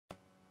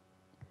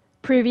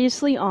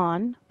Previously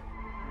on.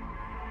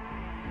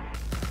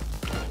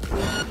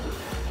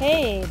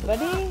 Hey,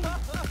 buddy.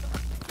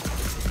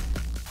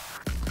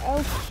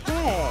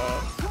 Okay.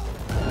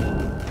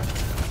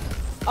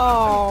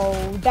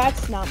 Oh,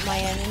 that's not my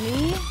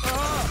enemy.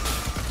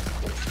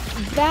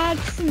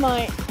 That's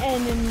my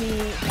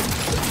enemy.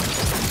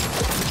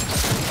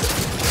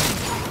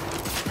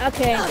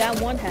 Okay, that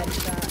one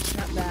headshot.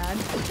 Not bad.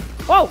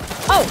 Whoa!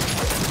 Oh!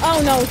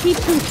 Oh no, he's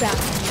too fast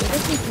for me.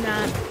 This is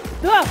not.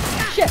 Oh,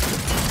 shit!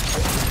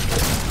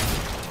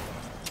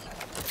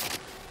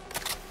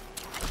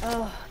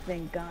 Oh,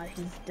 thank God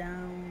he's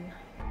down.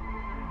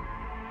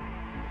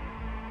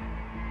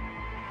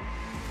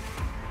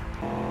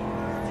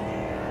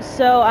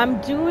 So I'm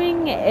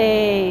doing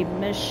a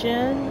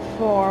mission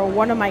for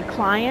one of my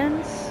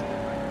clients.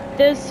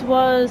 This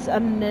was a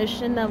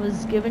mission that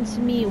was given to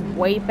me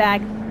way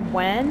back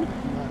when,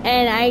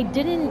 and I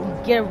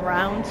didn't get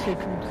around to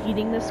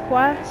completing this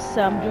quest,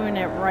 so I'm doing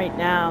it right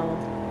now.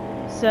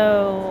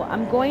 So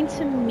I'm going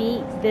to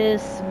meet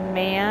this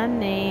man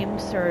named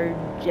Sir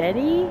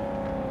Jetty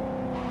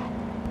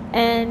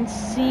and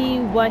see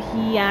what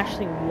he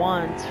actually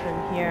wants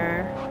from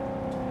here.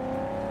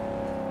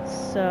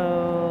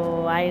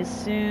 So I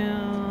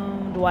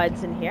assumed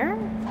what's in here?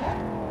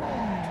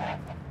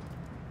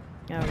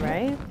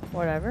 Alright,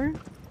 whatever.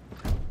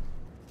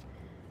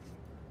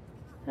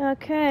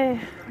 Okay,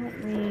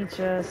 let me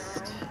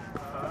just...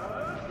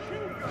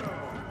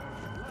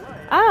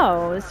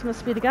 Oh, this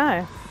must be the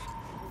guy.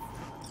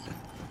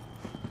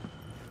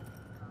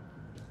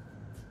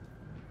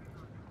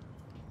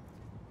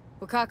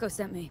 Wakako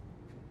sent me.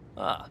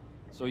 Ah,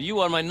 so you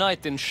are my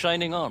knight in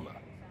shining armor.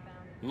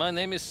 My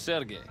name is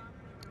Sergei.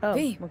 Oh,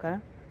 V. okay.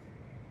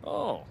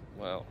 Oh,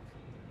 well,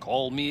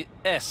 call me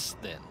S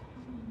then.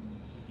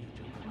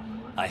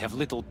 I have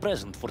little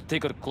present for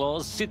Tiger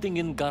Claws sitting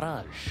in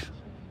garage.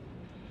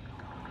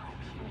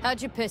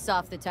 How'd you piss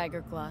off the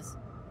Tiger Claws?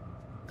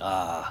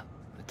 Ah,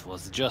 it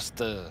was just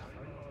a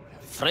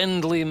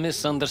friendly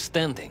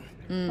misunderstanding.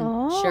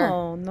 Oh,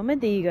 Sure. no me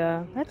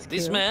diga. That's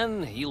This cute.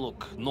 man, he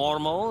look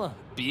normal,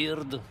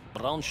 beard,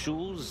 brown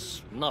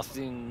shoes,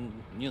 nothing,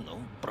 you know,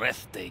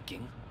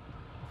 breathtaking.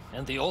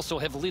 And they also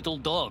have little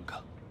dog,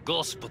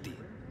 Gospodи.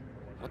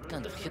 What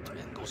kind of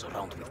hitman goes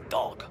around with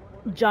dog?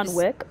 John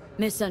Wick.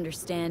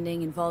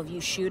 Misunderstanding involve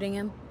you shooting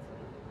him?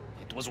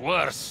 It was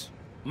worse.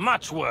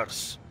 Much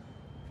worse.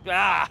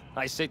 Ah,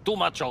 I say too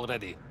much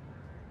already.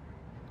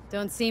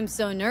 Don't seem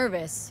so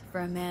nervous for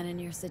a man in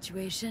your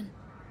situation.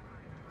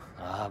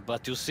 Ah,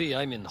 but you see,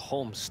 I'm in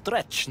home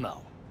stretch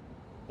now.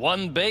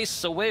 One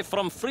base away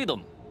from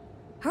freedom.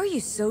 How are you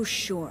so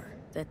sure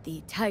that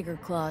the Tiger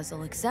Claws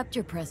will accept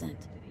your present?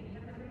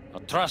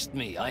 Trust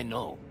me, I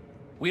know.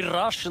 We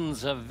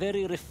Russians have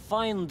very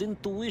refined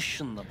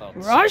intuition about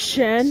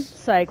Russian? such things.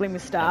 Psych, let me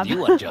stop. And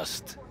you are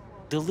just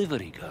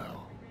delivery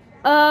girl.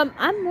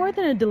 I'm more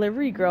than a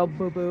delivery girl,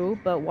 boo-boo,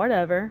 but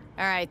whatever.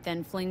 Alright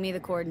then, fling me the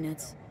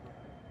coordinates.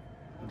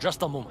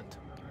 Just a moment.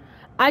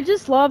 I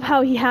just love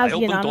how he has I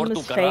the opened door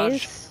anonymous to garage.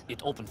 face,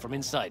 It opened from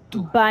inside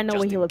too. but I know just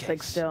what he in looks like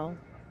case. still.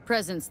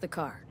 Present's the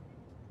car.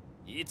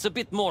 It's a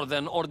bit more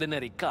than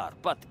ordinary car,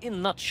 but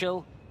in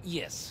nutshell,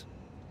 yes.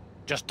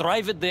 Just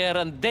drive it there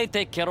and they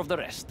take care of the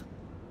rest.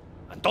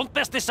 And don't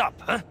mess this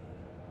up, huh?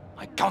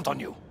 I count on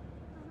you.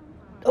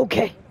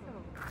 Okay.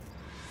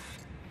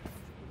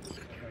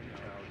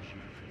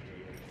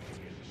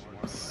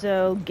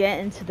 So, get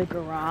into the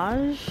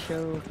garage.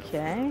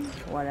 Okay,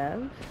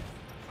 whatever.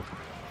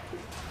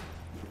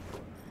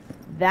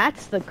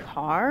 That's the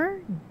car?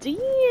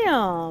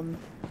 Damn!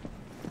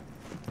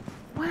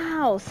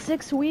 Wow,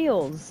 6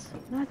 wheels.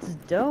 That's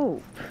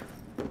dope.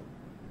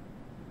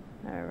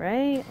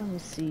 Alright, let me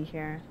see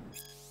here.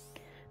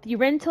 The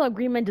rental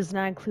agreement does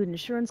not include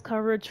insurance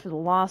coverage for the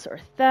loss or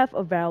theft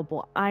of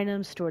valuable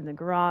items stored in the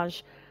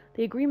garage.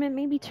 The agreement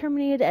may be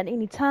terminated at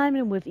any time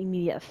and with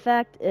immediate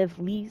effect if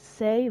lease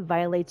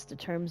violates the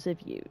terms of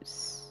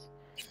use.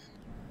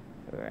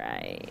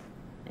 Right.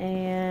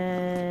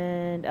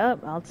 And... oh,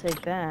 I'll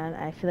take that.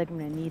 I feel like I'm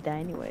gonna need that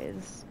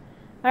anyways.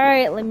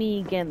 Alright, let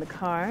me get in the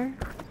car.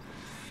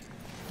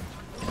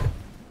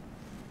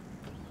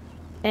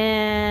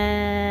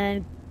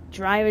 And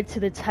drive it to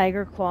the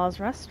Tiger Claws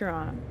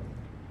restaurant.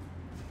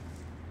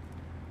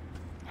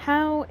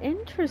 How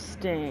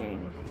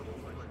interesting.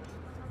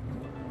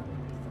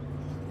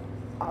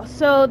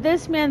 So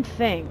this man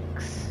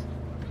thinks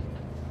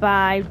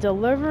by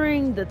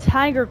delivering the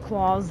Tiger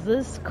Claws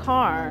this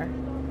car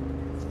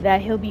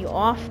that he'll be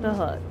off the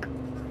hook.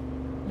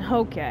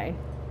 Okay.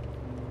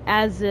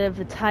 As if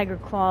the Tiger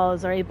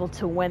Claws are able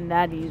to win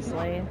that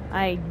easily.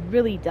 I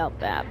really doubt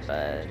that,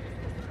 but...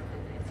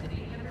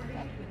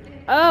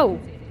 oh!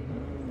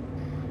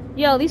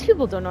 Yo, these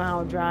people don't know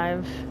how to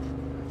drive.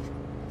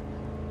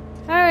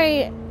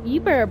 Alright, you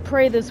better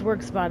pray this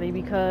works, buddy,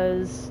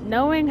 because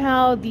knowing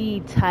how the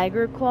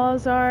Tiger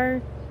Claws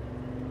are,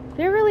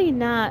 they're really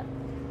not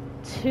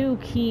too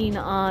keen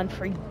on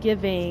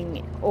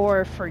forgiving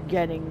or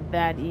forgetting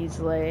that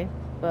easily.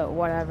 But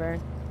whatever.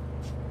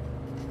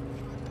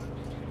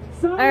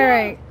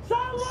 Alright.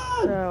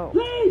 So,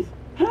 Please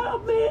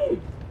help me!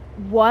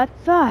 what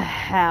the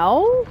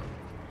hell?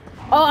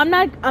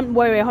 Oh,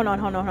 wait, hold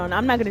on.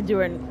 I'm not gonna do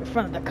it in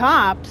front of the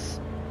cops.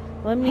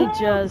 Let me Help!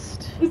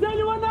 just... Is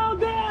anyone out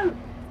there?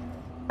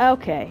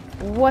 Okay,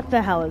 what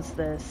the hell is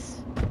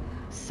this?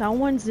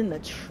 Someone's in the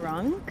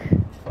trunk?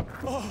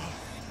 Oh,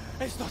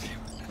 it's not him.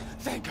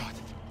 Thank God.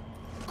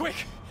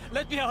 Quick,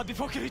 let me out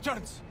before he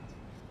returns.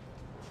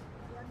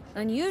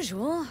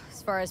 Unusual,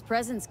 as far as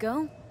presents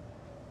go.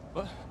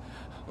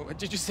 What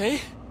did you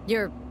say?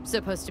 You're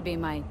supposed to be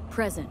my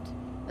present.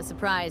 A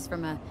surprise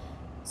from a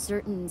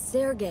certain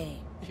Sergei.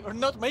 You're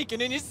not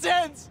making any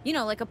sense. You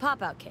know, like a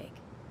pop-out cake.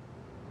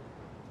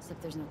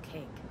 Except there's no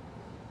cake.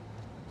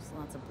 Just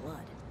lots of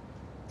blood.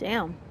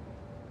 Damn.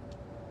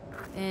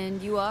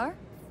 And you are?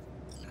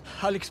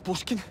 Alex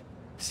Pushkin,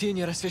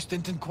 Senior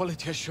Assistant in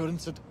Quality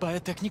Assurance at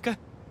Biotechnica.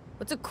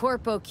 What's a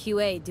Corpo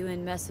QA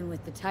doing messing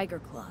with the Tiger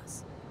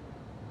Claws?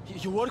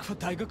 You work for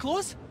Tiger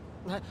Claws?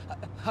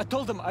 I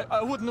told them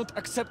I would not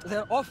accept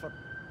their offer.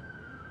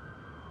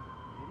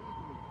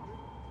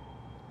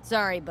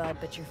 Sorry, bud,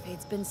 but your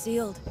fate's been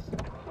sealed.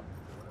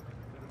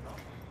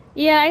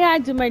 Yeah, I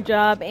gotta do my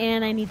job,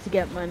 and I need to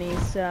get money,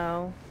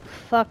 so...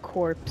 Fuck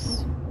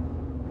corpse.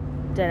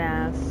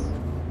 Deadass.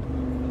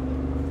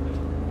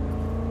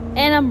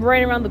 And I'm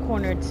right around the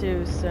corner,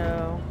 too,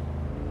 so...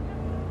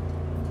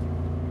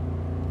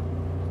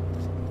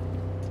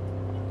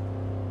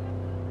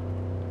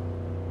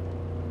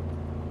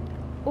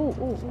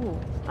 Ooh.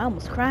 I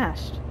almost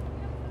crashed.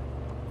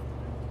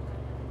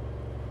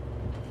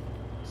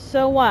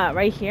 So what,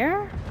 right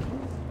here?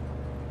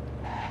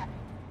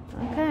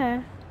 Okay.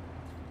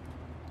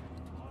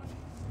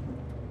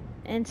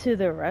 Into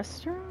the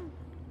restaurant?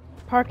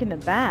 Park in the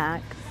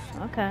back?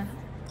 Okay.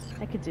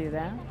 I could do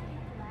that.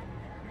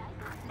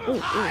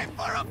 Ooh.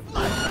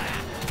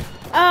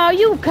 Oh,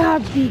 you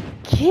gotta be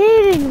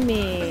kidding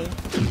me!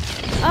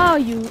 Oh,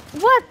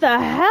 what the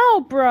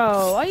hell,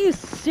 bro? Are you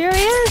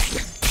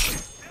serious?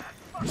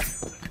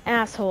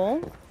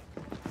 Asshole.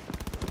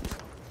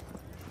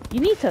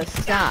 You need to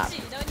stop.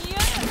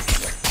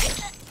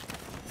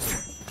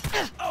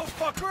 Oh,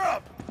 fuck her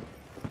up!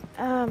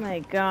 Oh my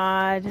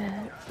god.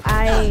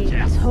 I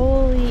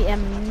totally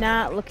am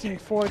not looking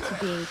forward to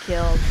being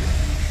killed.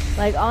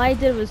 Like, all I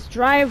did was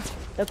drive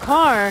the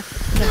car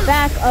in the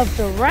back of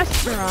the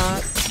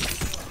restaurant.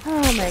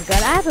 Oh my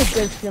god, I have a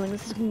good feeling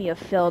this is gonna be a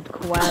failed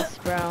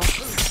quest, bro.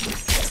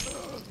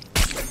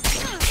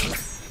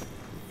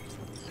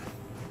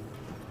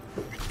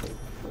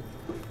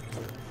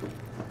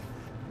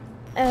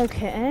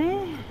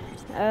 Okay.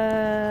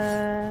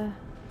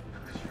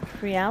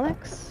 Free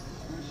Alex?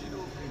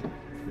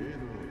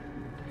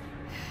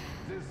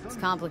 It's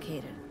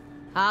complicated.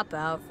 Hop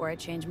out before I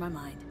change my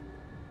mind.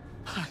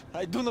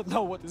 I do not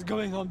know what is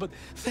going on, but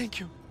thank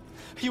you.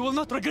 You will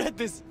not regret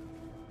this.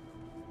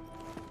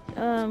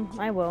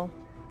 I will.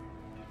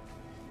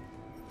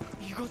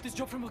 You got this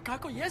job from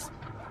Makako, yes?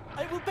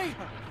 I will pay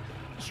her.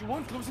 She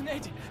won't close in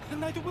 80,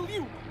 and neither will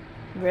you.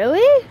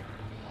 Really?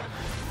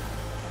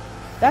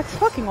 That's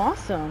fucking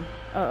awesome.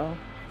 Uh-oh.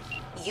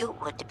 You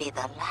would be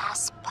the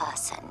last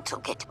person to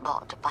get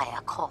bought by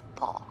a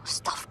corpo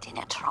stuffed in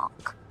a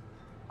trunk.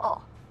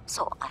 Oh,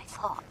 so I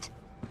thought.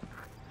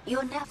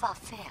 You never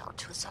fail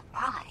to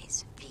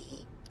surprise,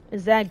 V.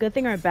 Is that a good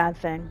thing or a bad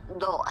thing?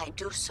 Though I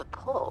do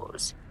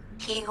suppose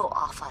he who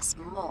offers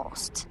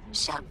most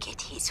shall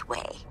get his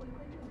way.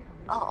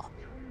 Oh,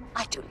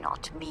 I do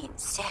not mean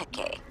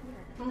Sergei.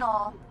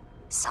 No,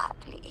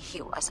 sadly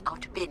he was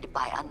outbid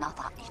by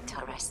another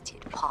interested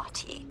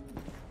party.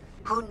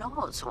 Who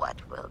knows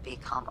what will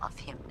become of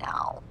him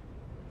now?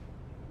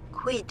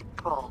 Quid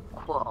pro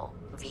quo,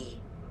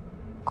 V.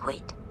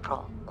 Quid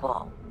pro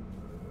quo.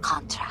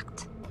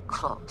 Contract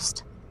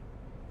closed.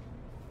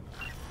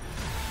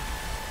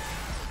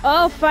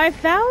 Oh,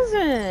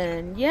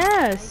 5,000!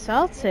 Yes,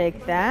 I'll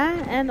take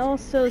that. And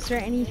also, is there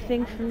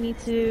anything for me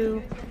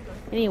to...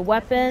 Any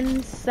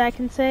weapons I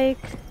can take?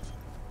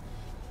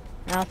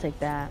 I'll take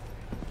that.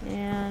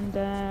 And,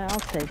 I'll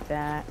take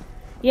that.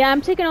 Yeah,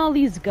 I'm taking all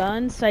these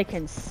guns so I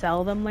can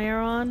sell them later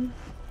on.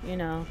 You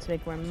know, to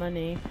make more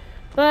money.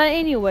 But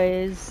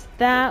anyways,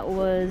 that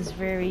was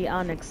very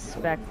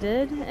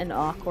unexpected and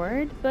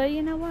awkward. But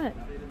you know what?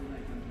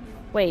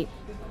 Wait.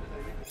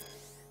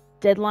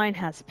 Deadline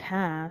has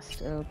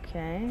passed.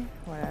 Okay,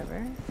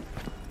 whatever.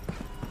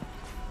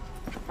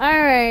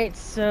 Alright,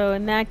 so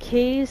in that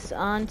case,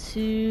 on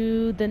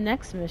to the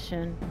next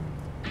mission.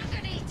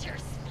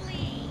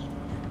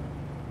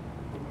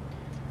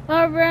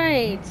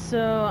 Alright,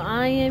 so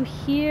I am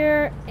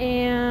here,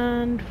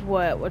 and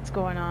what's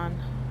going on?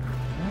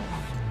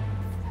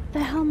 What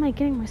the hell am I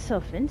getting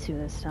myself into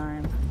this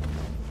time?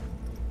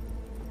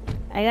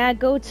 I gotta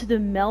go to the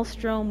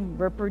Maelstrom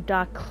Ripper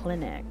Dock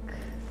Clinic.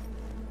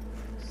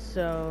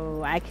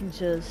 So I can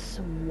just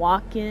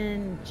walk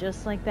in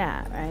just like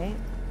that, right?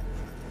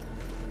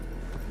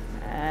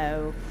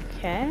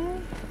 Okay.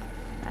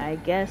 I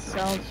guess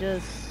I'll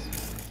just...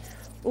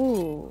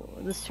 Ooh,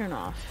 let's turn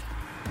off.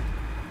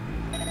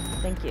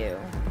 Thank you.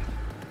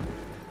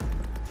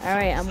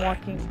 Alright, I'm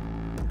walking.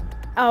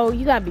 Oh,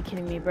 you gotta be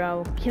kidding me,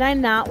 bro. Can I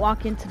not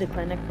walk into the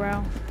clinic,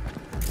 bro?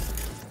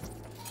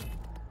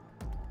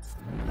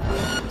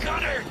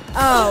 Got her!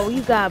 Oh,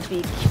 you gotta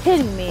be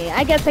kidding me.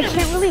 I guess I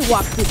can't really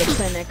walk through the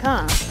clinic,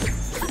 huh?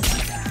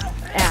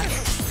 Ass.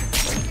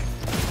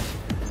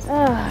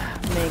 Oh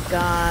my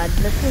god,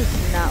 this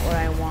is not what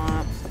I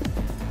want.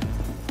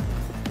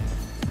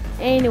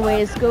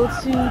 Anyways, go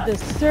to the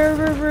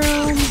server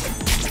room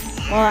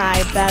while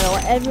I battle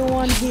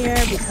everyone here,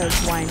 because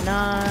why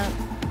not?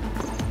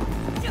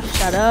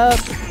 Shut up.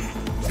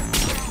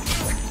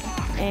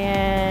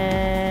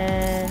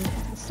 And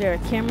is there a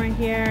camera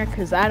here?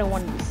 Because I don't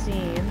want to be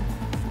seen.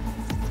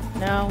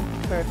 No?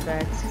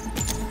 Perfect.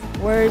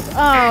 Where's...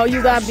 Oh,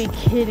 you gotta be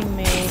kidding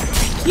me.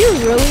 You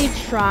really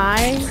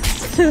try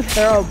to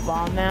throw a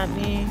bomb at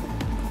me?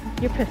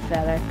 You're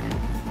pathetic.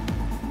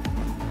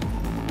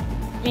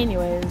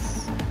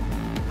 Anyways,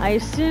 I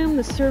assume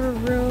the server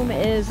room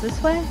is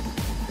this way?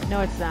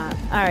 No, it's not.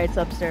 Alright, it's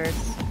upstairs.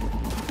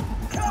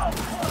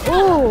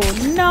 Ooh,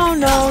 no,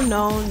 no,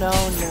 no,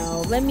 no,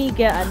 no. Let me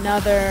get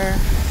another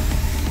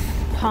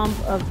pump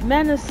of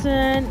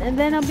medicine, and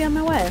then I'll be on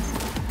my way.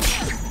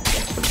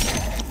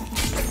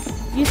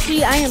 You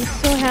see, I am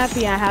so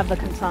happy I have the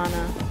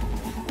katana.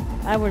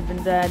 I would have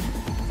been dead.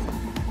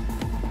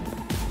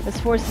 Let's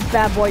force this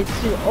bad boy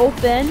to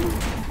open,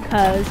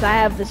 because I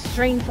have the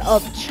strength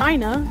of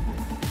China.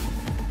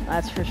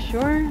 That's for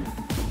sure.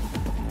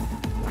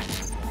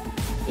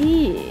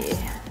 Eee.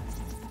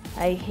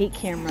 I hate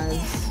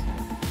cameras.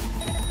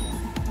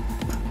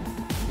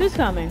 Who's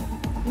coming?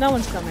 No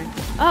one's coming.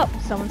 Oh,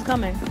 someone's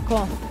coming.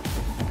 Cool.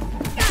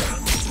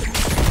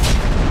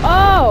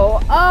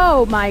 Oh!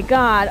 Oh my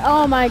god.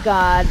 Oh my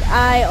god.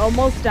 I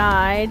almost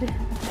died.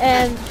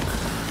 And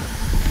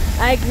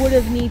I would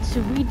have need to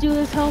redo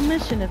this whole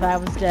mission if I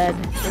was dead,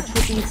 which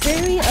would be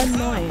very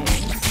annoying,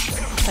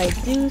 if I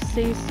do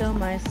say so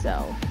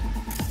myself.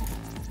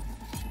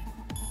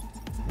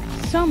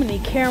 So many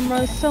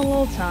cameras, so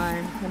little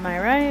time. Am I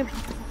right?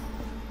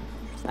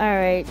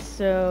 Alright,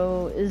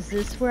 so is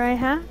this where I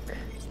hack?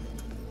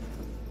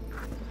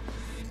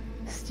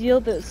 Steal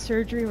the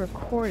surgery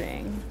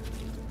recording.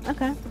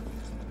 Okay,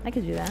 I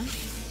could do that.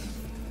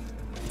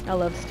 I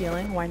love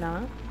stealing, why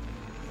not?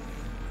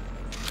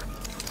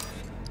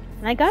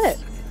 And I got it.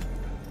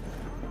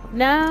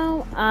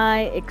 Now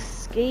I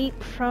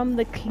escape from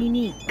the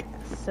clinique.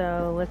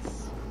 So let's...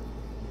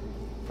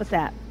 What's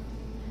that?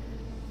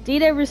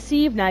 Data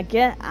received, now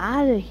get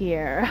out of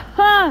here.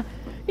 Ha!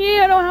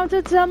 You don't have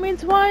to tell me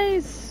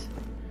twice.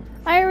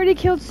 I already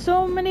killed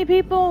so many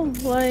people.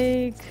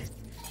 Like,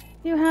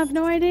 you have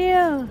no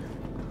idea.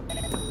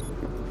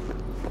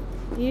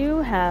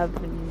 You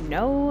have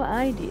no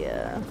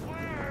idea.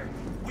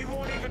 We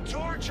won't even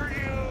torture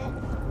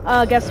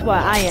you! Guess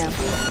what? I am.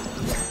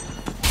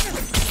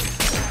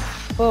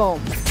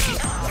 Boom. You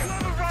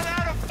ever run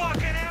out of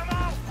fucking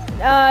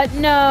ammo?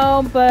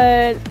 No,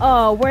 but...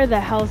 Oh, where the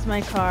hell's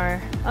my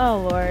car?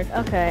 Oh, Lord.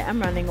 Okay,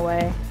 I'm running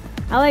away.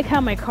 I like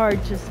how my car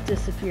just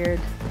disappeared.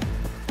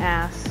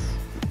 Ass.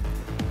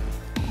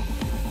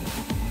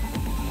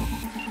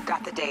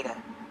 Got the data.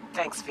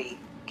 Thanks, V.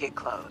 Get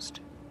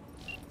closed.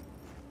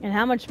 And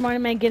how much money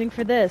am I getting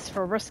for this?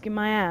 For risking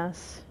my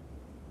ass?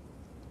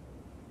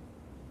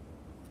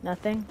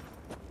 Nothing?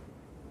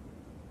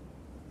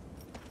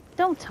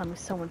 Don't tell me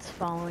someone's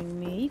following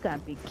me. You gotta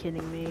be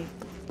kidding me.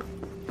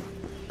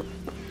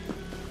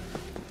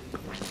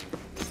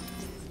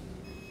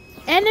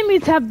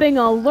 Enemies have been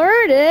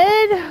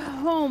alerted!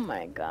 Oh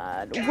my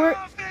god.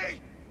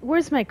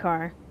 Where's my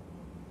car?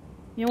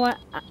 You know what?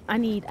 I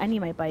need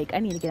my bike. I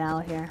need to get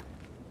out of here.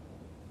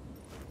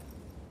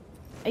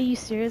 Are you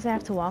serious? I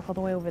have to walk all the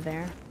way over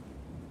there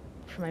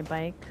for my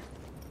bike?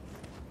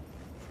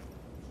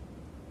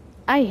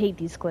 I hate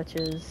these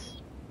glitches.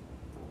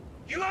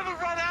 You ever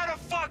run out of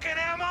fucking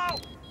ammo?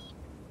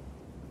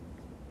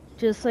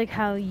 Just like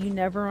how you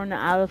never run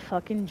out of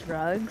fucking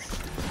drugs.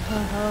 Ho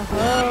ho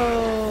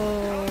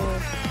ho.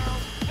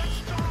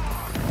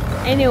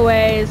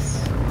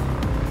 Anyways.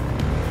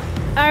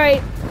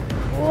 Alright.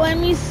 Let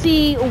me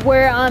see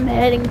where I'm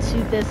heading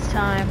to this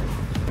time.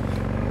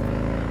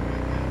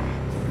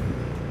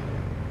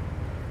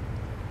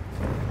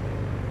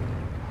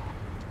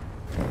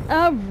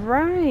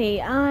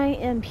 Alright, I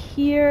am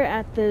here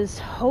at this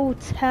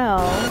hotel,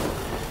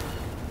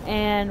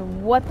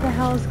 and what the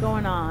hell is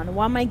going on?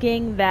 Why am I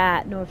getting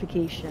that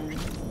notification?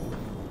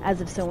 As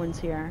if someone's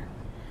here.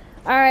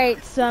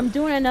 Alright, so I'm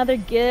doing another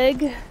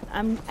gig.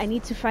 I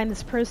need to find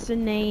this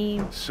person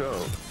named... So,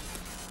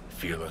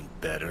 feeling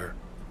better?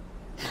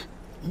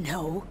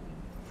 No.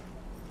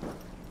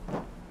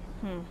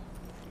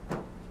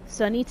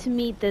 So I need to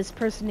meet this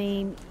person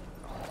named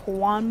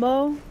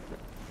Juanmo.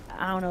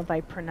 I don't know if I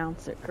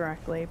pronounced it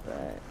correctly,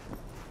 but...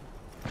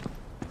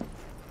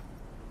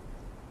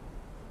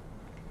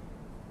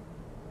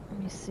 Let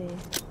me see.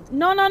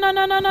 No, no, no,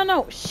 no, no, no,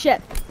 no!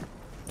 Shit!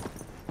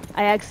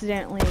 I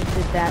accidentally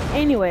did that.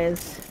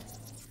 Anyways.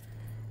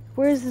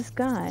 Where's this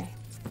guy?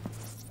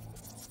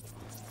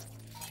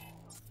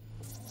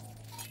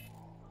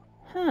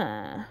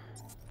 Huh.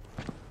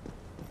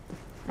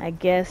 I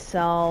guess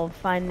I'll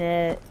find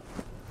it.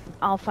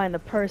 I'll find the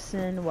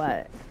person.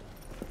 What?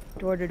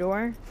 Door to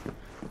door?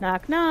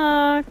 Knock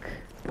knock.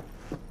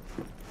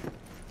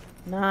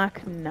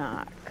 Knock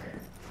knock.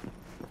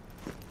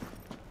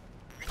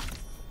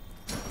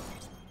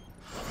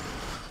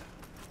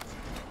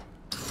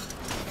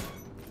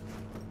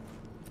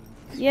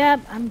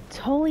 Yep, I'm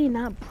totally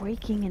not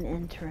breaking and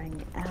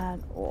entering at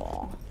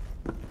all.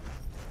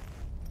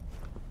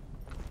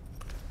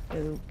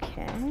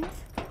 Okay.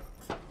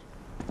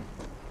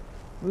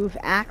 Roof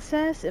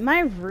access? Am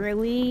I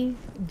really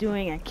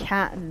doing a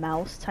cat and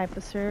mouse type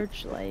of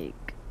search?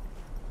 Like,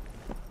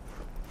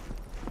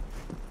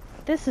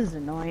 this is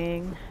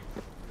annoying.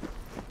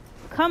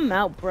 Come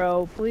out,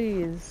 bro,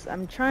 please.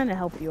 I'm trying to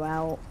help you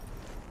out.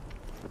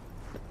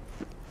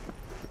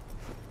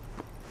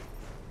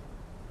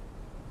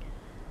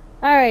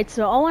 Alright,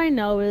 so all I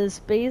know is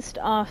based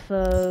off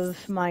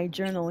of my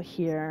journal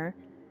here.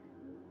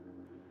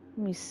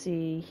 Let me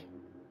see.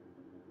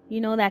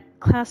 You know that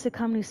classic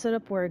comedy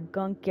setup where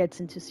Gunk gets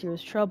into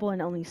serious trouble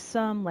and only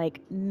some, like,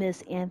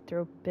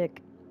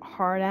 misanthropic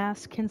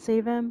hard-ass can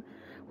save him?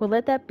 Well,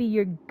 let that be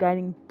your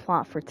guiding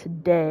plot for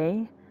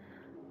today.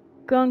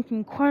 Gunk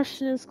in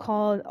question is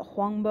called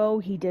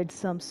Huangbo. He did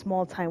some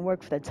small-time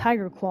work for the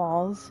Tiger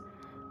Claws.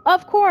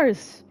 Of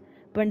course!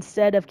 But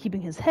instead of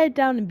keeping his head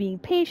down and being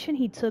patient,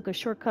 he took a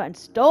shortcut and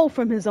stole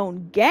from his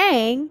own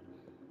gang.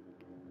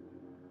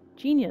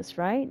 Genius,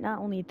 right? Not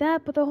only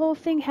that, but the whole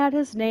thing had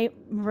his name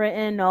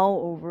written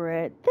all over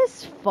it.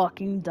 This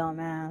fucking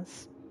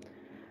dumbass.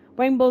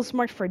 Rainbow's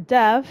marked for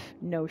death,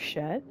 no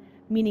shit,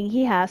 meaning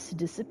he has to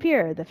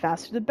disappear. The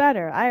faster the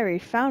better. I already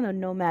found a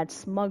nomad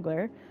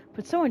smuggler,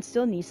 but someone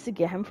still needs to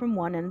get him from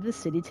one end of the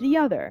city to the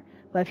other.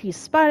 But if he's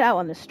spotted out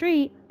on the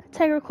street, the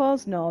Tiger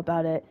Claws know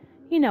about it.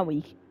 You know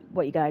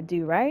what you gotta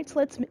do, right? So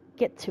let's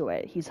get to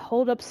it. He's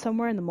holed up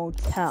somewhere in the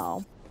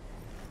motel.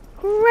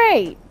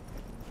 Great!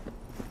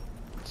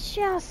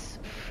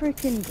 Just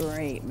freaking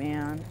great,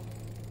 man.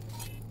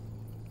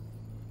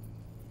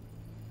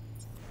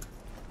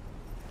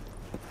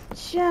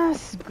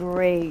 Just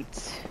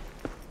great.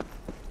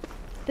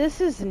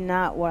 This is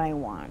not what I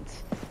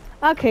want.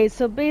 Okay,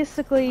 so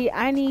basically,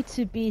 I need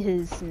to be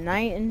his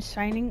knight in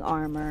shining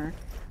armor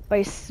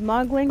by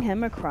smuggling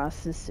him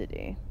across the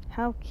city.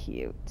 How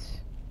cute.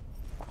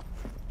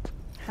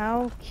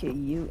 How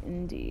cute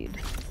indeed.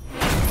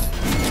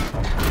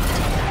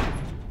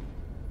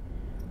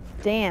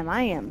 Damn,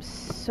 I am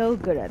so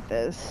good at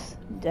this.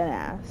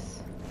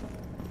 Deadass.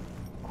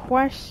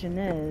 Question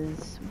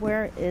is,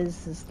 where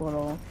is this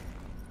little...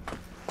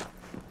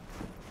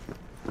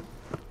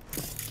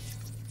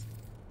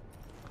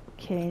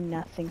 Okay,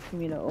 nothing for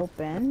me to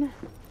open.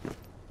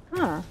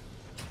 Huh.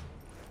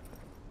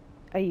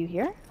 Are you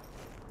here?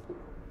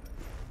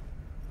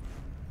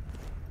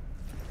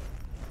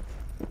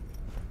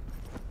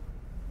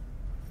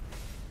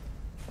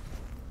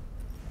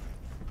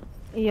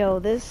 Yo,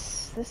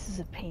 this is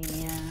a pain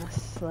in the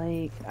ass.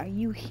 Like, are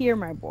you here,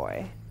 my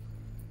boy?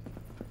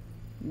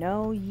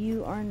 No,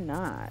 you are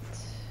not.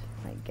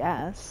 I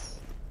guess.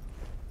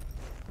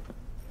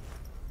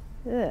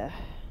 Ugh.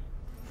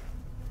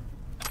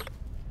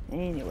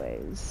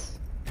 Anyways.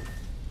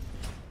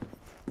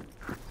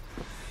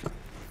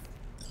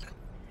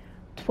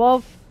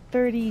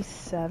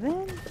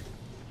 12:37?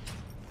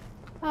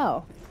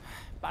 Oh.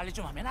 빨리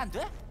좀 하면 안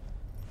돼?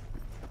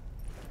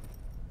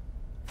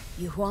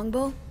 You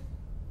Huangbo?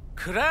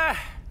 그래.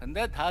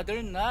 근데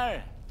다들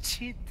날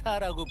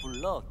치타라고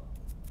불러.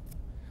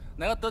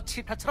 내가 또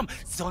치타처럼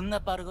존나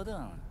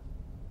빠르거든.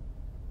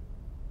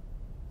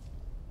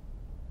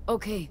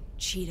 Okay,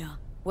 Cheetah.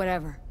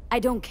 Whatever. I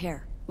don't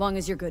care. Long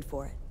as you're good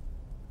for it.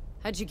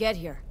 How'd you get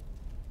here?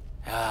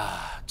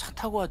 야, 차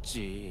타고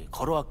왔지.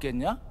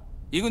 걸어왔겠냐?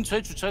 이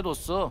근처에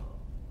주차해뒀어.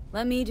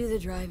 Let me do the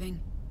driving.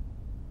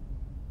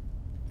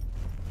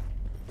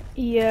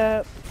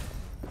 Yep.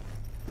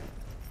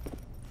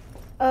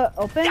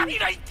 Open? 야,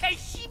 이런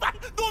개씨발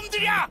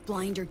놈들이야!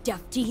 Blind or deaf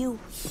to you?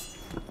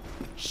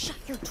 Shut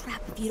your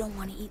trap if you don't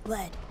want to eat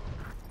lead.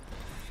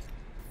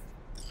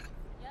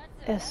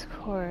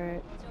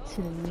 Escort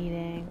to the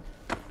meeting.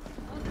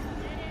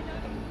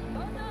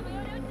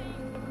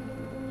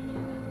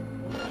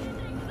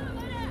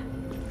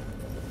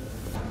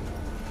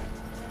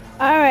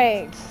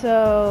 Alright,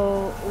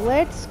 so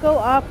let's go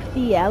up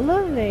the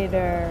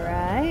elevator,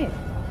 right?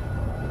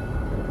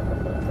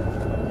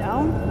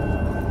 No?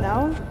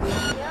 No?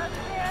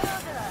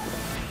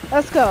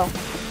 Let's go.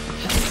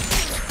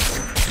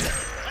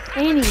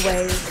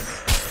 Anyways,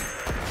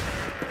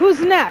 who's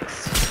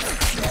next?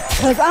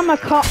 Cause I'ma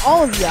call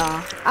all of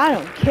y'all. I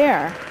don't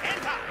care.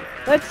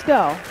 Let's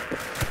go.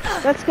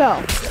 Let's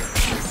go.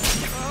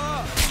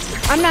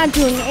 I'm not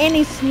doing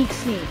any sneak.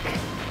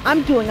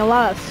 I'm doing a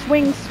lot of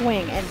swing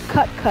and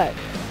cut.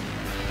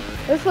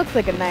 This looks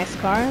like a nice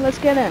car. Let's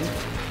get in.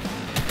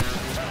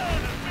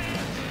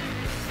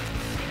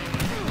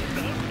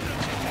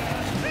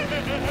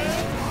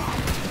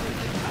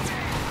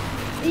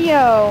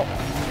 Yo,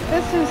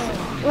 this is...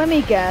 Let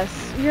me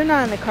guess. You're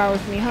not in the car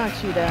with me, huh,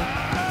 Cheetah?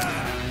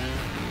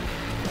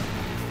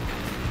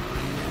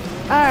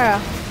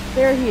 Ah,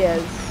 there he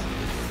is.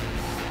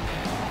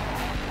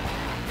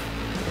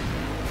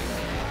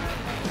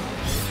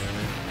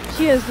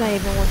 She is not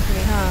even with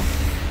me, huh?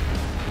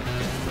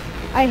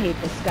 I hate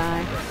this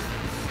guy.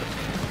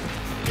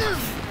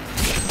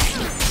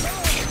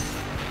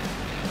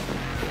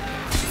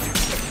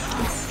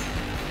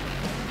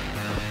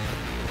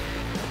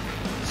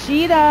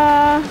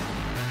 Cheetah!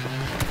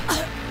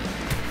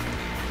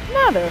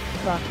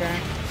 Motherfucker.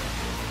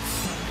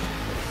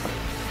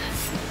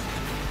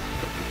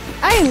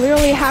 I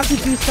literally have to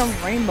do some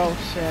rainbow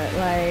shit,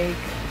 like...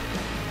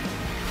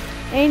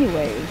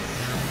 Anyways.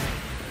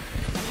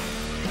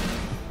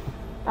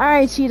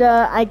 Alright,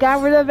 Cheetah, I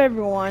got rid of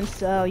everyone,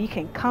 so you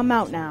can come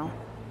out now.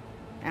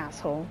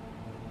 Asshole.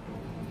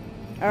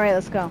 Alright,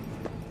 let's go.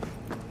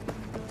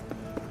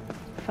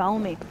 Follow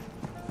me.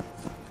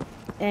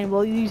 And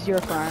we'll use your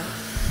car.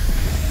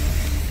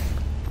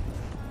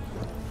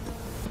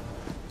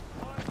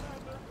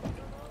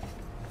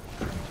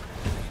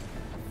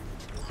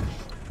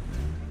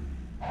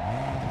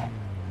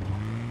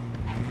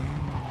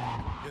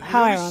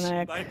 How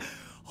ironic.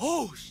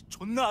 어우,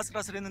 존나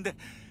아슬아슬했는데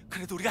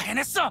그래도 우리가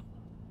해냈어.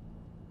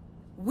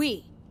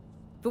 We.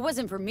 If it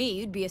wasn't for me,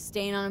 you'd be a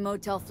stain on a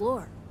motel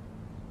floor.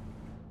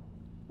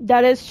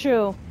 That is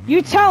true.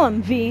 You tell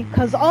him, V,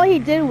 cause all he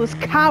did was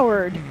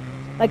coward.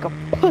 Like a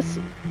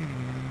pussy.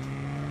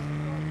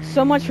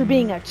 So much for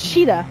being a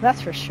cheetah,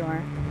 that's for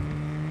sure.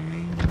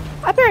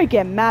 I better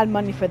get mad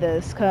money for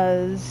this,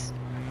 cause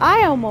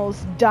I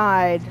almost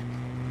died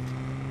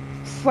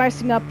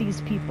slicing up these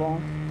people.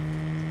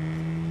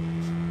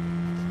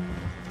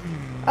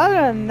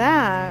 Other than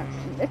that,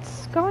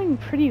 it's going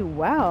pretty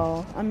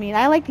well. I mean,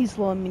 I like these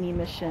little mini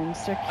missions.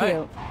 They're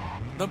cute.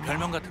 넌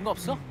별명 같은 거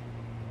없어?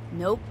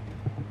 Nope.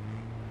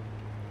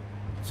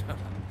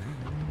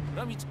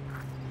 그럼 이제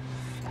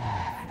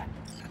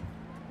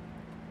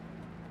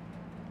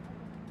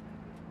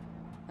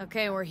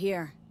Okay, we're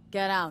here.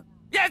 Get out.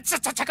 야,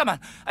 잠깐만.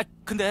 아,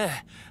 근데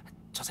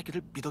저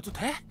새끼를 믿어도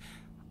돼?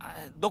 아,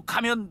 너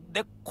가면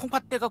내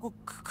콩팥 떼가고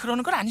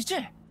그러는 건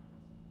아니지?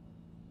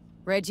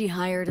 Reggie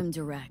hired him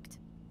direct.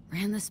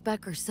 Ran the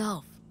spec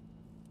herself.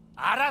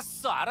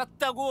 알았어,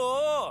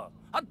 알았다고.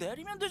 아,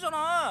 내리면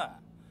되잖아.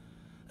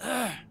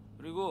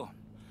 그리고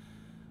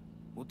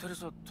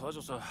모텔에서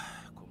도와줘서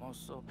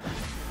고마웠어.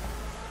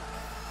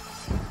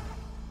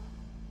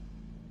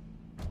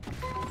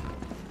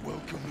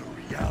 Welcome to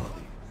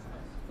reality.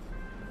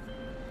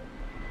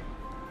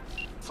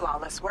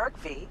 Flawless work,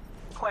 V.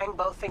 Huang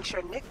Bo thinks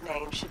your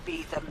nickname should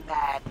be the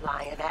Mad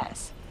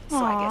Lioness.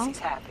 So I guess he's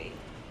happy.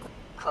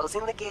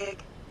 Closing the gig,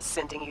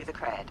 sending you the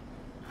cred.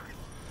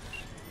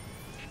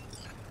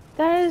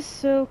 That is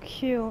so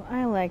cute.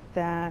 I like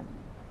that.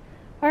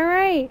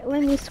 Alright,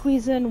 let me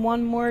squeeze in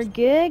one more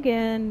gig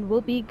and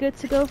we'll be good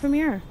to go from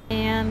here.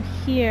 And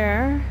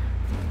here,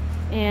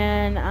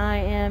 and I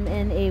am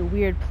in a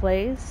weird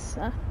place.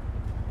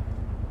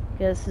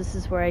 Guess this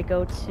is where I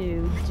go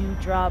to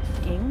Dewdrop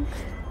Inc.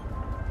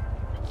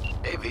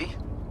 Hey V,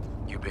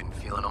 you been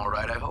feeling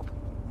alright, I hope?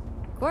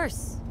 Of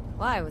course.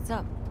 Why? What's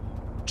up?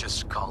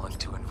 Just calling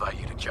to invite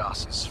you to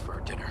Joss's for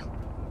dinner.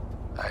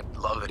 I'd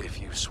love it if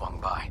you swung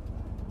by.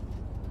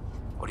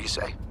 What do you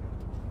say?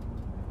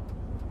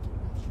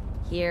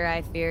 Here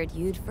I feared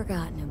you'd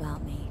forgotten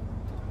about me.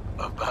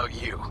 About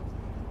you?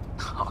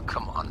 Oh,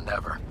 come on,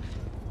 never.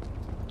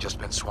 Just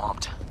been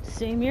swamped.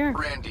 Same here.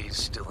 Randy's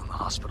still in the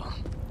hospital.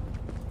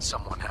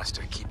 Someone has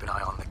to keep an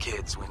eye on the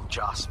kids when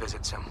Joss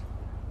visits him.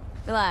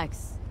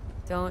 Relax.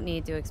 Don't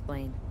need to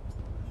explain.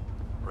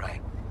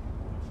 Right.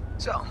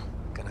 So,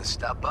 gonna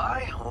stop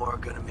by or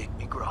gonna make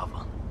me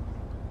grovel?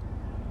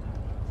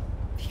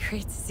 Be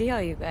great to see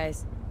all you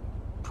guys.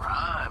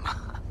 Prime.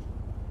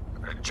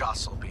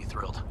 Joss will be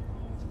thrilled.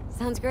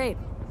 Sounds great.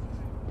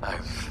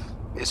 I've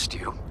missed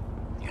you,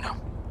 you know.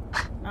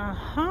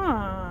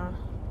 Uh-huh.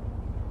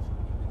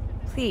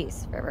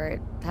 Please, River.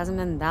 It hasn't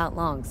been that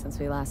long since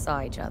we last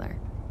saw each other.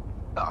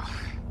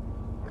 Oh,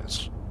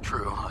 it's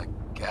true, I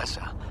guess.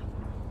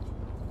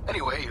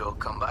 Anyway, you'll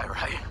come by,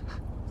 right?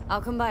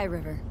 I'll come by,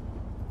 River.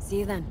 See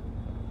you then.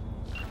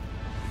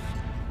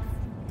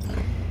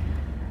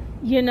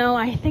 You know,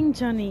 I think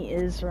Johnny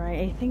is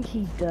right. I think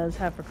he does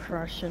have a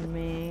crush on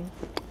me.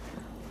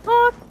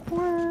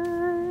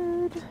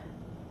 Awkward.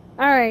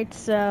 Alright,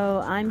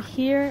 so I'm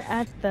here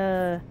at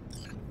the...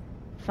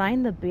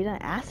 Find the beta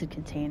acid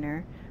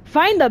container.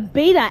 Find the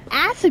beta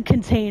acid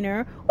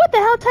container? What the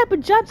hell type of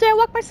job did I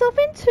walk myself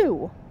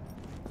into?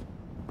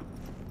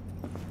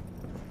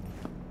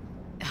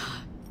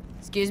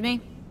 Excuse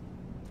me?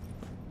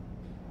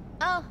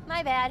 Oh,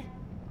 my bad.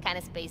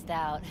 Kinda spaced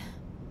out.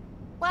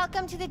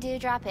 Welcome to the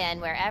Dewdrop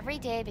Inn, where every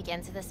day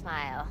begins with a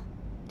smile.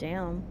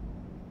 Damn.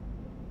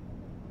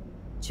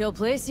 Chill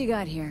place you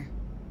got here.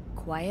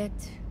 Quiet,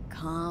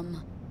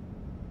 calm.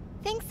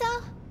 Think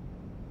so?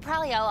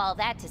 Probably owe all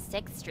that to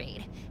 6th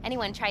Street.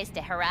 Anyone tries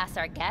to harass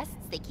our guests,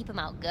 they keep them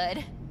out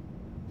good.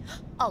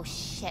 Oh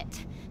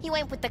shit. You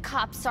ain't with the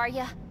cops, are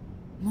ya?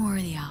 More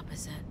the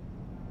opposite.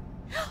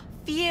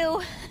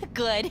 Phew.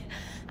 Good.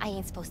 I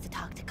ain't supposed to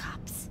talk to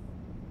cops.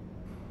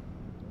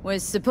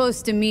 Was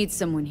supposed to meet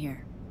someone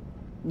here.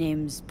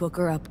 Name's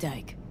Booker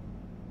Updike.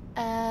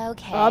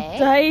 Okay.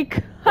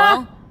 Updike?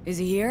 Well, is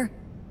he here?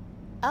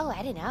 Oh,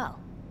 I don't know.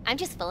 I'm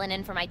just filling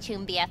in for my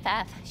Choom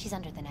BFF. She's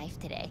under the knife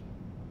today.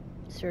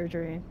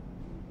 Surgery.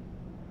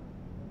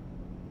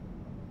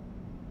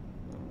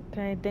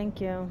 Okay, thank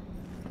you.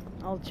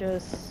 I'll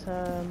just,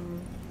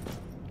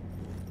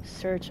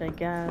 search, I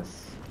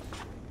guess.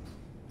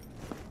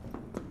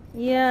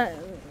 Yeah,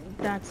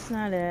 that's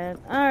not it.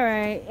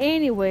 Alright,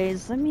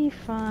 anyways, let me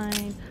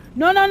find...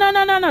 No!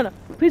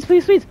 Please,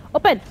 please, please!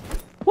 Open!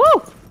 Woo!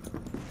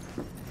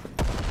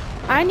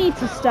 I need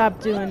to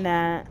stop doing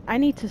that. I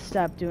need to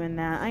stop doing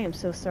that. I am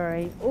so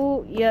sorry.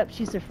 Oh, yep,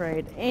 she's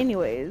afraid.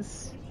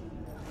 Anyways.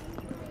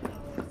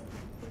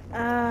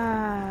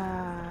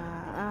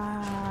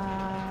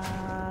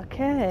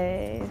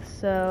 Okay,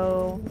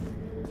 so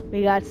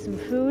we got some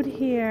food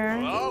here.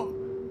 Hello?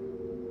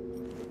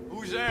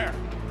 Who's there?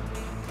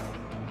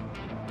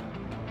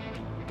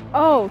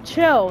 Oh,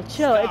 chill.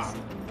 Stop. It's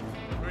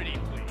Pretty,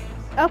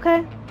 please.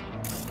 okay.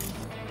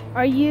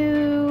 Are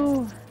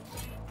you?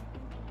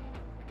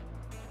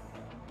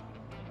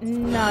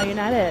 No, you're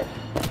not it.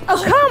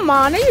 Oh, come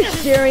on. Are you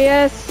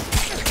serious?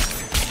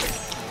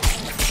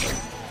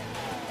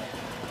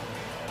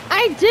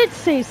 I did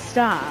say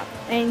stop,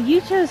 and you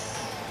just...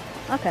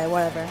 Okay,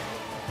 whatever.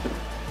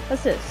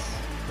 What's this?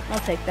 I'll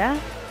take that.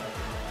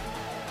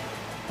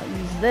 I'll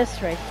use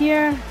this right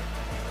here.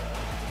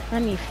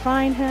 Let me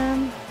find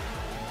him.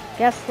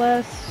 Guest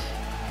list.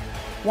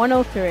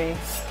 103.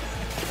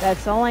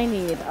 That's all I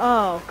need.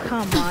 Oh,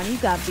 come on. You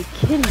gotta be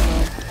kidding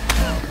me.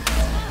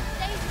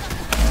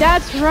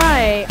 That's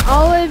right.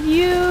 All of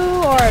you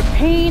are a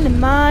pain in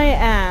my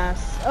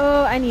ass.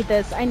 Oh, I need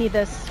this. I need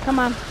this. Come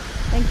on.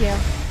 Thank you.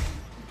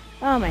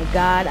 Oh my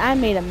god. I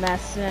made a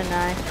mess, didn't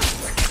I?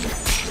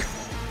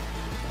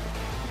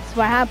 That's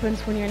what happens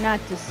when you're not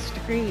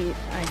discreet,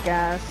 I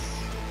guess.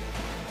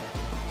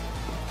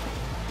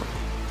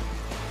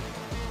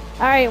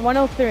 Alright,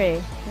 103.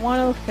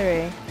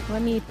 103.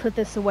 Let me put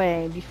this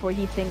away before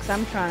he thinks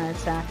I'm trying to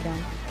attack him.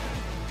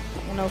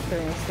 103,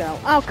 let's go.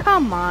 Oh,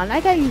 come on. I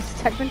gotta use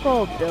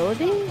technical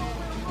ability?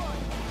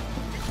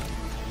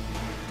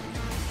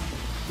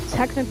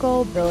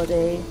 Technical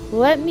ability.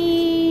 Let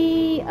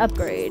me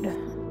upgrade.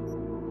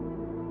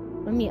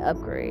 Let me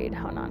upgrade.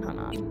 Hold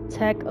on.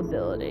 Tech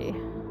ability.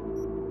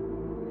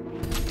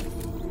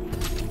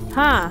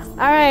 Huh.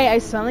 Alright, I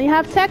suddenly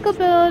have tech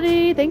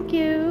ability. Thank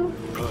you.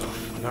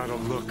 Ugh, not a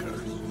looker.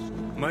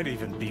 Might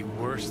even be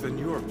worse than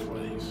your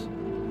place.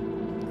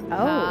 Oh.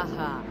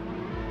 Haha.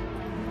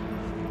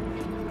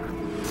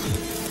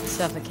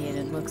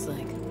 Suffocated, looks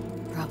like.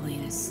 Probably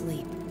in his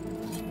sleep.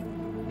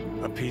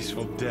 A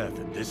peaceful death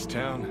at this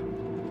town?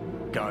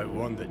 Guy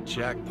won the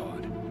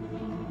jackpot.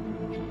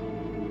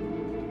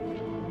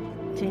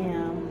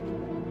 Damn.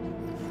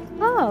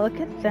 Oh, look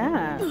at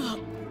that.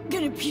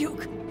 Gonna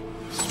puke.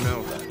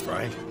 Smell that,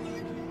 right?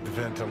 The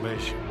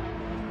ventilation.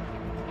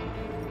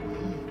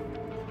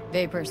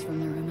 Vapors from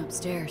the room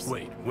upstairs.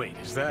 Wait,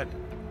 is that...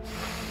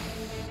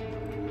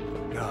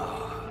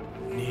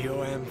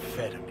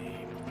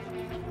 neoamphetamine.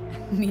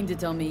 Mean to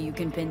tell me you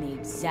can pin the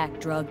exact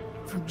drug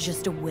from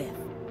just a whiff?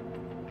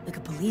 Like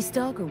a police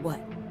dog or what?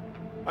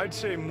 I'd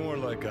say more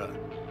like a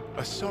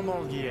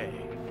sommelier.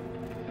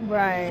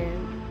 Right.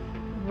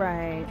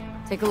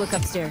 Take a look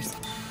upstairs.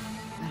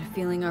 Got a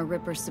feeling our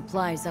Ripper's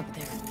supply's up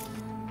there.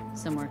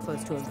 Somewhere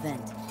close to a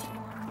vent.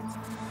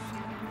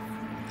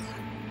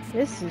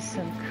 This is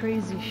some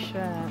crazy shit.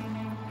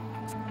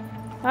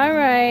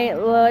 Alright,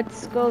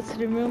 let's go to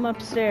the room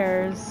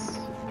upstairs.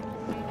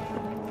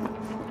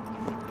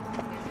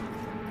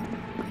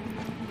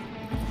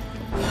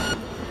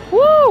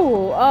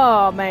 Woo!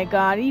 Oh my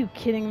god, are you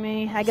kidding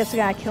me? I guess I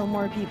gotta kill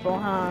more people,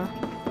 huh?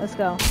 Let's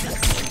go.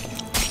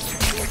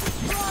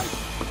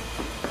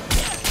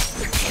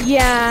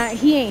 Yeah,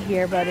 he ain't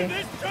here, buddy.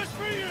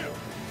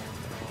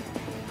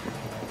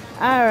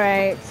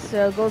 Alright,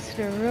 so go to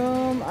the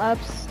room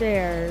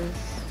upstairs.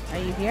 Are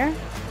you here?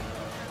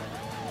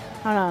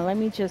 Hold on, let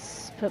me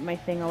just put my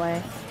thing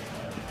away.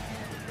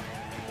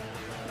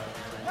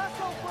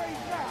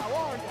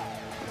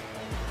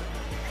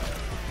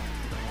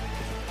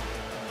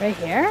 Right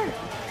here?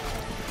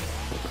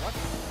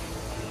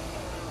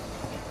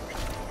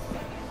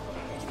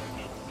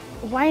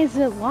 Why is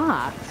it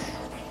locked?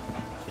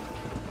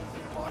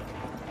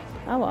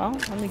 Oh well,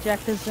 let me jack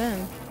this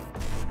in.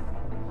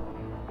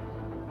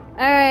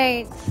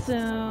 Alright,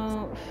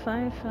 so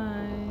 55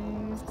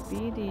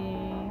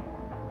 BD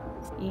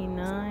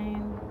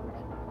E9.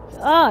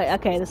 Oh,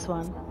 okay, this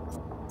one.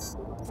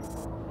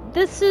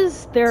 This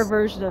is their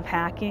version of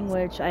hacking,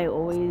 which I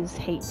always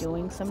hate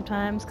doing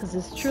sometimes because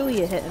it's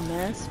truly a hit and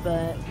miss,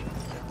 but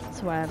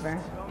it's whatever.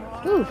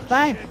 Ooh,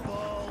 fine.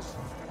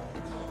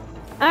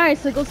 Alright,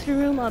 so go to the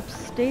room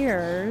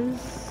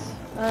upstairs.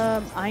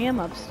 I am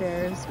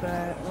upstairs,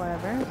 but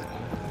whatever.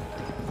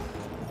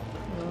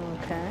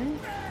 Okay.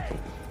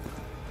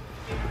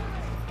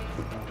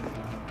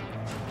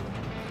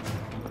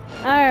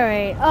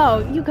 Alright. Oh,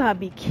 you gotta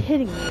be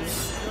kidding me.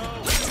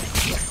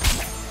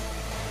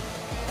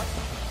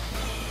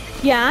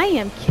 Yeah, I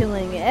am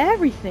killing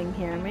everything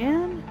here,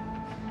 man.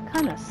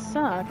 Kinda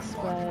sucks,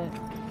 but...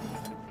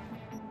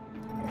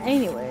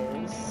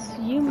 Anyways,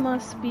 you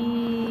must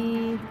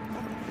be...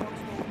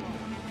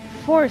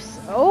 Force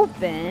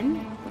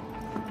open?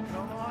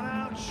 Come on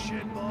out,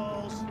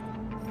 shitballs.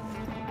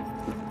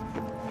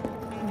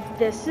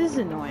 This is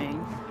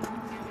annoying.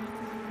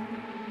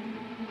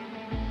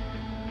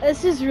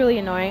 This is really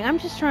annoying. I'm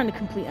just trying to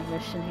complete a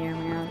mission here,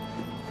 man.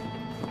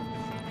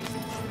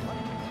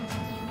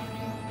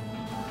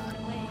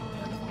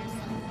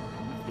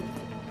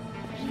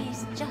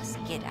 Please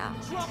just get out.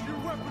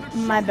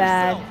 My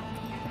bad.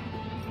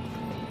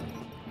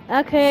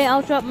 Okay,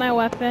 I'll drop my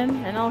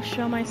weapon and I'll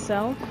show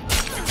myself.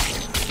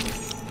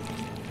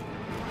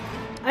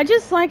 I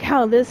just like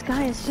how this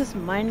guy is just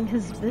minding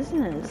his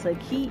business.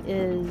 Like, he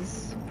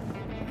is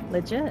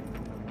legit.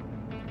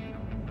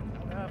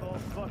 Have all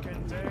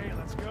fucking day.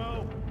 Let's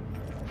go.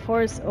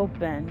 Force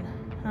open.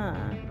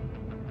 Huh.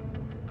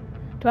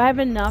 Do I have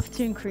enough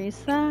to increase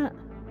that?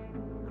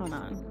 Hold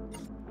on.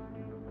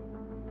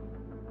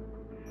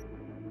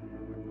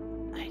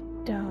 I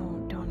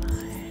don't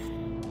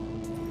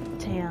I?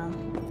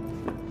 Damn.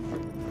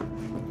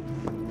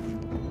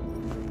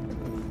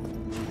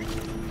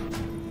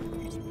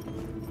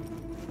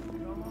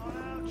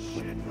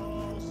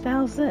 What the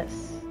hell's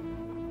this?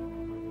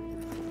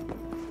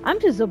 I'm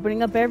just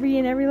opening up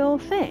every little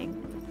thing.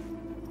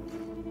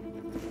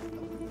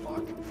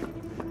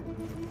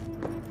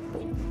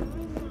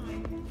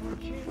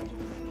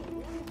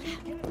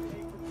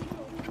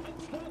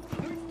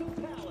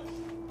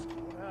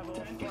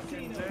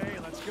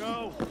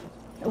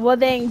 Well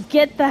then,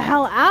 get the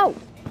hell out!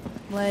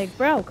 Like,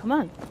 bro, come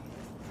on.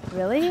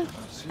 Really?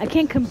 I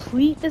can't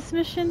complete this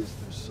mission?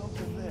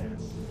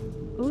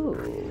 Ooh.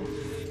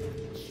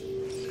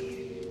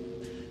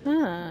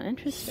 Huh,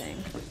 interesting.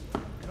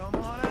 Come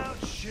on out,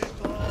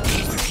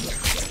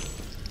 shitballs.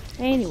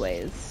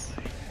 Anyways.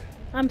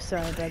 I'm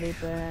sorry, buddy,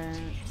 but...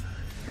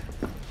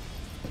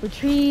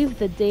 Retrieve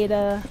the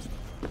data...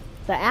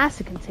 The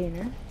acid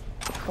container.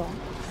 Cool.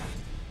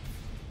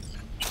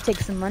 Take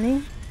some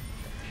money.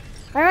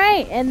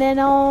 Alright, and then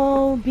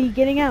I'll be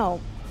getting out.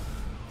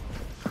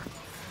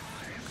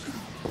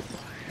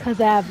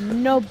 Because I have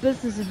no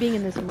business of being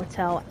in this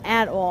motel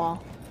at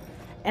all.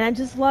 And I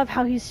just love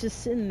how he's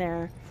just sitting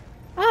there.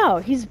 Oh,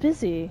 he's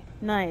busy.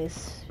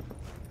 Nice.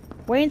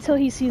 Wait until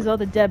he sees all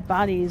the dead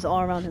bodies all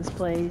around his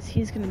place.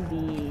 He's gonna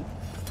be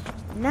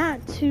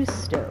not too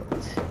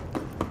stoked.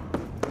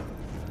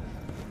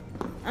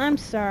 I'm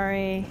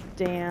sorry.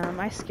 Damn,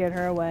 I scared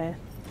her away.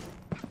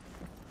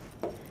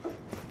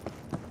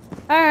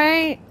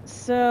 Alright,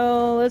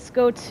 so let's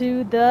go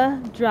to the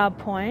drop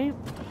point.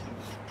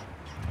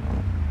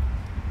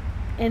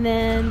 And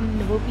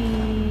then we'll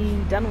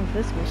be done with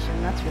this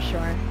mission, that's for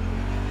sure.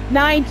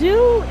 Now, I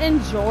do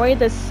enjoy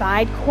the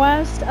side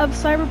quest of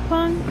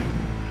Cyberpunk.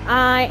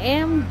 I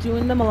am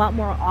doing them a lot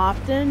more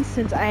often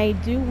since I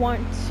do want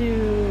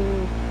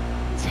to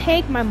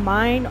take my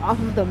mind off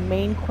of the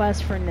main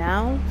quest for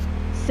now,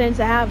 since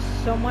I have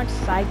so much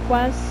side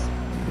quests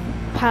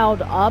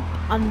piled up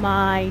on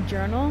my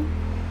journal.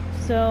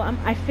 So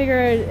I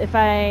figured if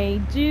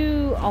I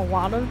do a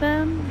lot of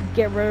them,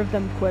 get rid of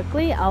them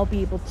quickly, I'll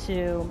be able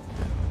to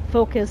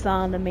focus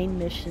on the main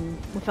mission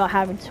without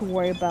having to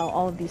worry about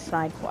all of these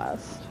side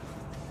quests.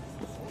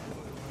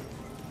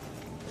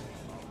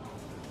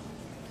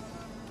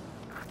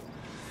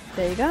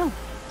 There you go.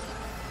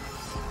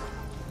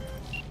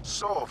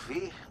 So,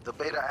 V, the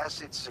beta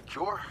asset's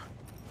secure?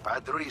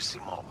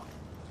 Padrissimo.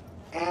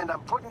 And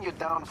I'm putting you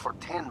down for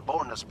 10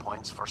 bonus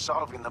points for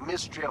solving the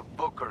mystery of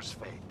Booker's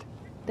fate.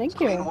 Thank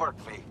It's you. clean work,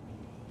 V.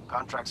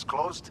 Contract's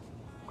closed.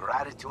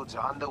 Gratitude's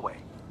on the way.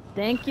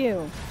 Thank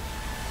you.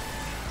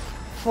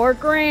 4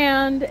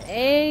 grand.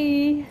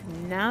 Hey,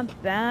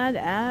 not bad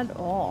at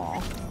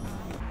all.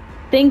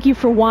 Thank you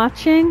for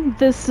watching.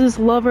 This is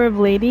Lover of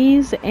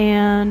Ladies,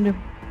 and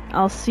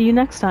I'll see you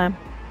next time.